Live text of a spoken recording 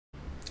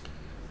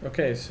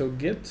Okay, so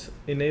git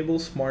enable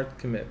smart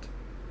commit.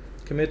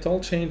 Commit all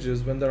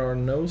changes when there are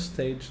no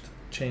staged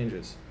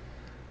changes.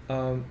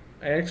 I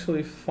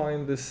actually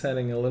find this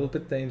setting a little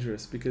bit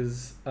dangerous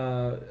because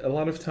a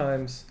lot of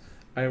times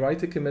I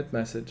write a commit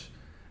message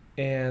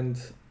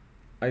and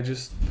I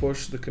just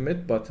push the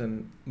commit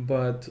button,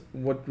 but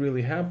what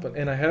really happened,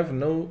 and I have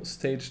no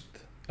staged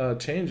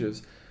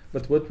changes,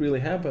 but what really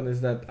happened is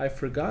that I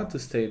forgot to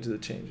stage the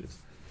changes,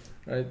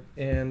 right?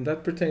 And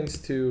that pertains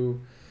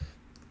to,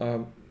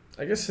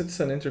 I guess it's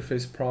an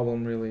interface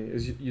problem, really,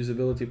 is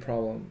usability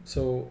problem.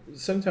 So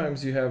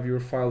sometimes you have your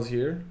files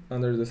here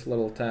under this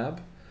little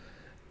tab,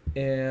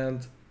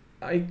 and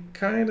I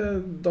kind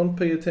of don't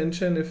pay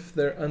attention if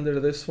they're under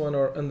this one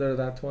or under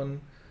that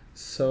one.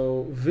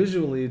 So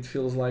visually it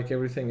feels like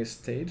everything is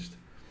staged.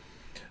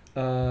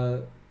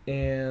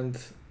 And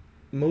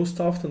most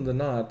often than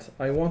not,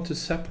 I want to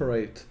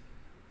separate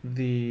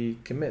the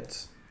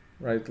commits,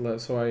 right?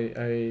 So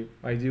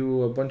I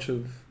do a bunch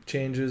of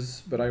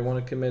changes, but I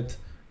want to commit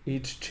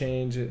each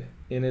change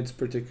in its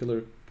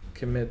particular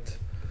commit.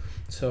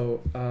 So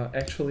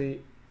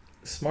actually,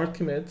 smart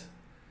commit,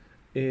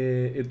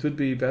 it would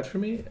be bad for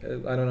me.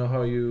 I don't know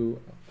how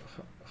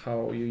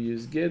you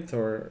use Git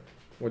or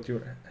what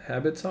your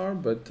habits are,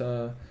 but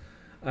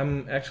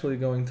I'm actually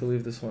going to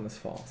leave this one as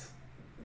false.